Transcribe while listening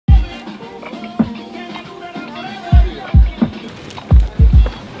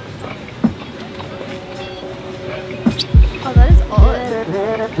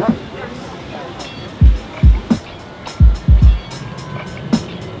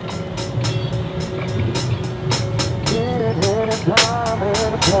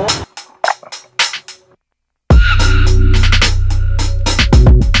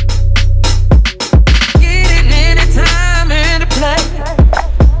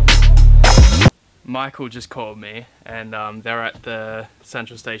Michael just called me, and they're at the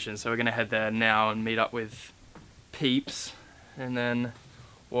central station, so we're gonna head there now and meet up with peeps, and then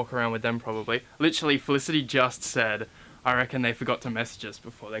walk around with them probably. Literally, Felicity just said, I reckon they forgot to message us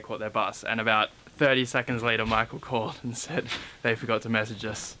before they caught their bus, and about 30 seconds later Michael called and said they forgot to message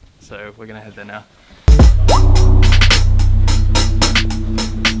us, so we're gonna head there now.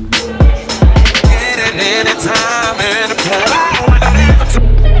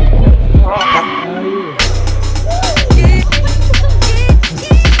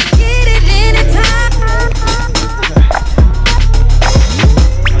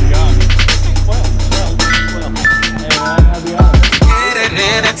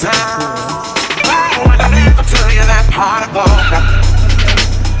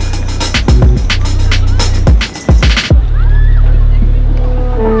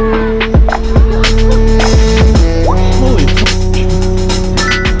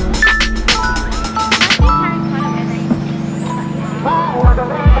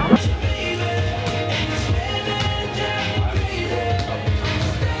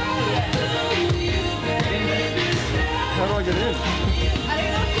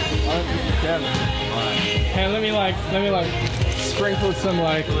 Hey, let me sprinkle some So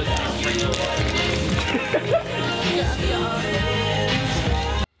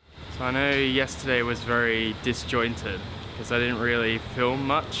I know yesterday was very disjointed because I didn't really film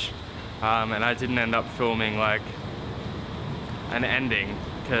much, and I didn't end up filming like an ending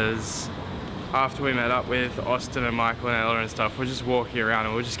because after we met up with Austin and Michael and Ella and stuff, we're just walking around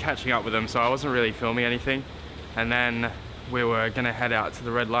and we're just catching up with them, so I wasn't really filming anything. And then we were gonna head out to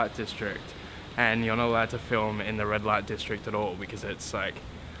the red light district, and you're not allowed to film in the red light district at all because it's like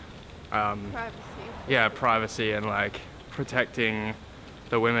privacy. Yeah, privacy and like protecting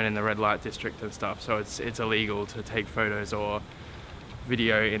the women in the red light district and stuff, so it's illegal to take photos or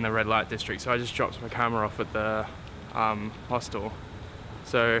video in the red light district. So I just dropped my camera off at the hostel.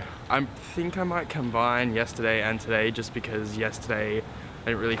 So I think I might combine yesterday and today, just because yesterday I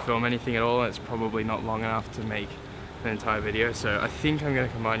didn't really film anything at all and it's probably not long enough to make an entire video, so I think I'm going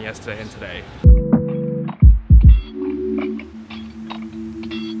to combine yesterday and today.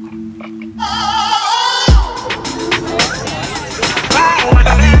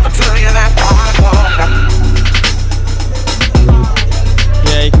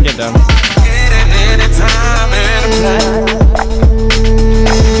 Yeah, you can get down.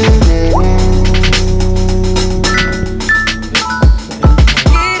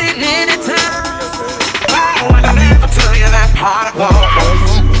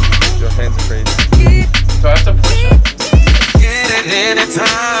 Your hands are crazy. Do I have to push it?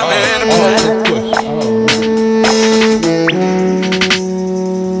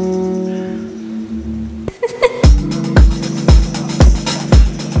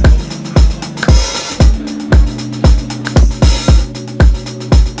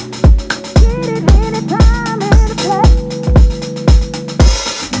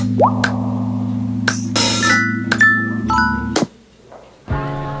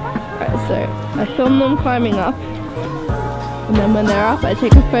 So I film them climbing up, and then when they're up I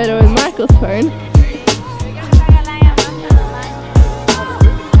take a photo with Michael's phone.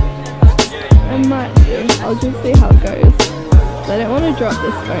 I might do, I'll just see how it goes. So I don't want to drop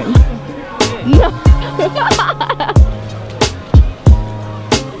this phone. No!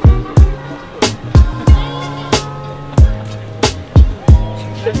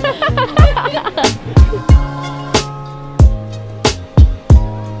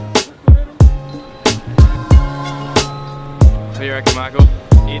 What do you reckon, Michael?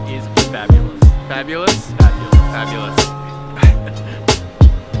 It is fabulous. Fabulous? Fabulous. Fabulous.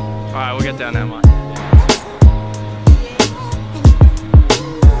 Alright, we'll get down there, Mike.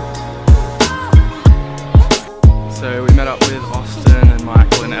 So we met up with Austin and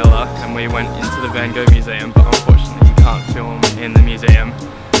Michael and Ella, and we went into the Van Gogh Museum, but unfortunately you can't film in the museum,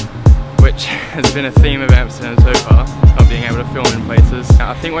 which has been a theme of Amsterdam so far, not being able to film in places.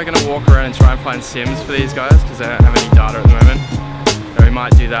 I think we're going to walk around and try and find Sims for these guys because they don't have any data at the moment. So we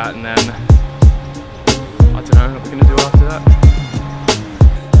might do that, and then I don't know what we're going to do after that.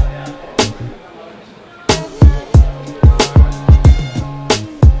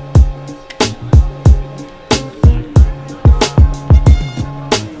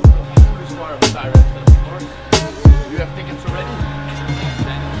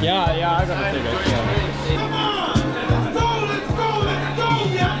 Yeah, I got the ticket.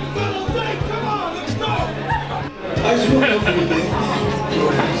 I just want to open the thing.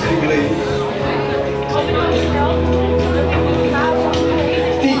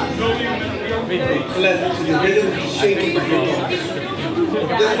 Feet. Left to the rhythm, shaking my hips.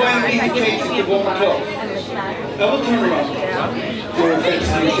 This way you need to change it to warm clothes. Double turn around.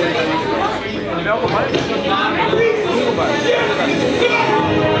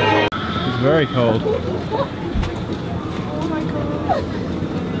 It's very cold.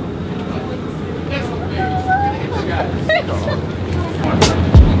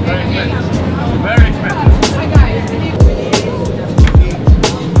 Very expensive.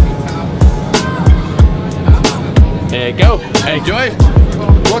 There you go. Hey, Joy.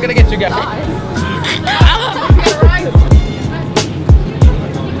 We're gonna get you guys.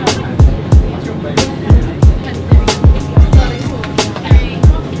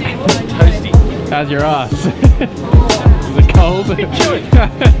 Toasty. How's your ass? Is it cold?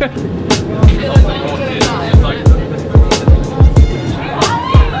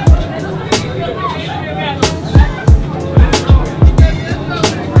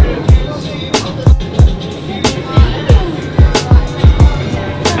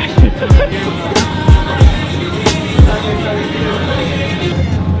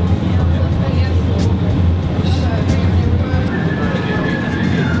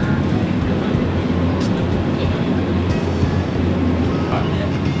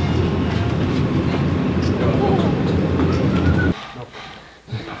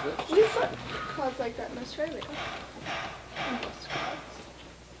 Cards like that in Australia.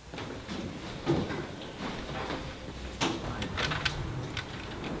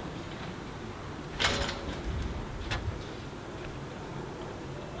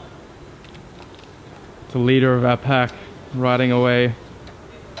 The leader of our pack riding away.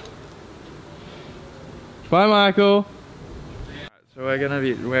 Bye, Michael. So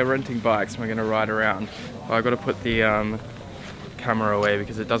we're renting bikes and we're gonna ride around. Well, I've got to put the camera away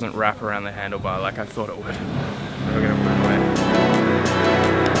because it doesn't wrap around the handlebar like I thought it would. So we're gonna put it away.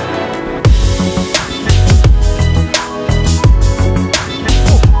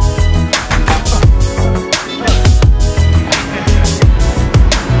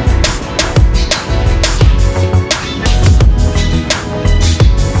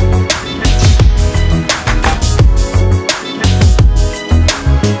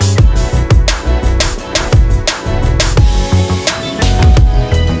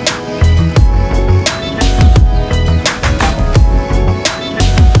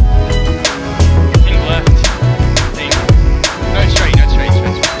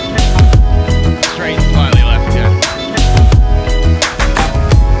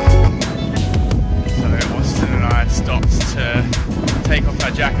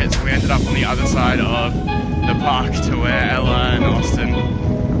 Jackets, and we ended up on the other side of the park to where Ella and Austin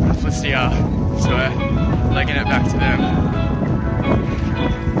and Felicity are, so we're legging it back to them.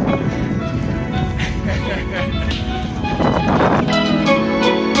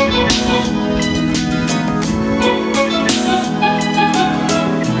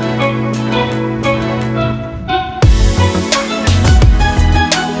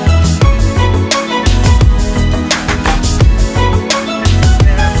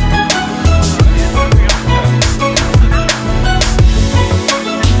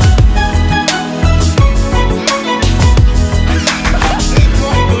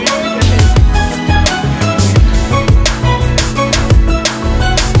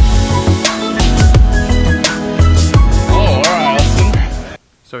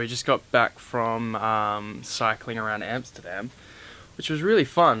 So we just got back from cycling around Amsterdam, which was really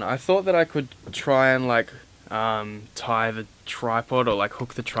fun. I thought that I could try and like tie the tripod or like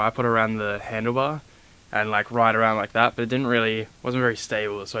hook the tripod around the handlebar and like ride around like that, but it wasn't very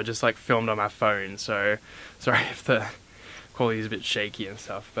stable, so I just like filmed on my phone, so sorry if the quality is a bit shaky and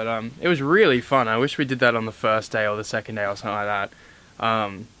stuff, but it was really fun. I wish we did that on the first day or the second day or something like that.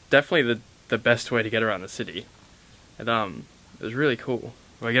 Definitely the best way to get around the city. It was really cool.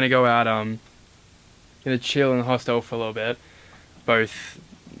 We're gonna go out, gonna chill in the hostel for a little bit. Both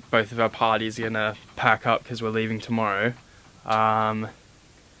of our parties are gonna pack up because we're leaving tomorrow. And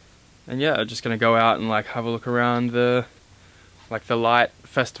yeah, just gonna go out and like have a look around the light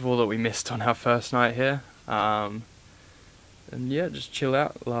festival that we missed on our first night here. And yeah, just chill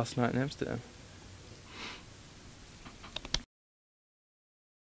out last night in Amsterdam.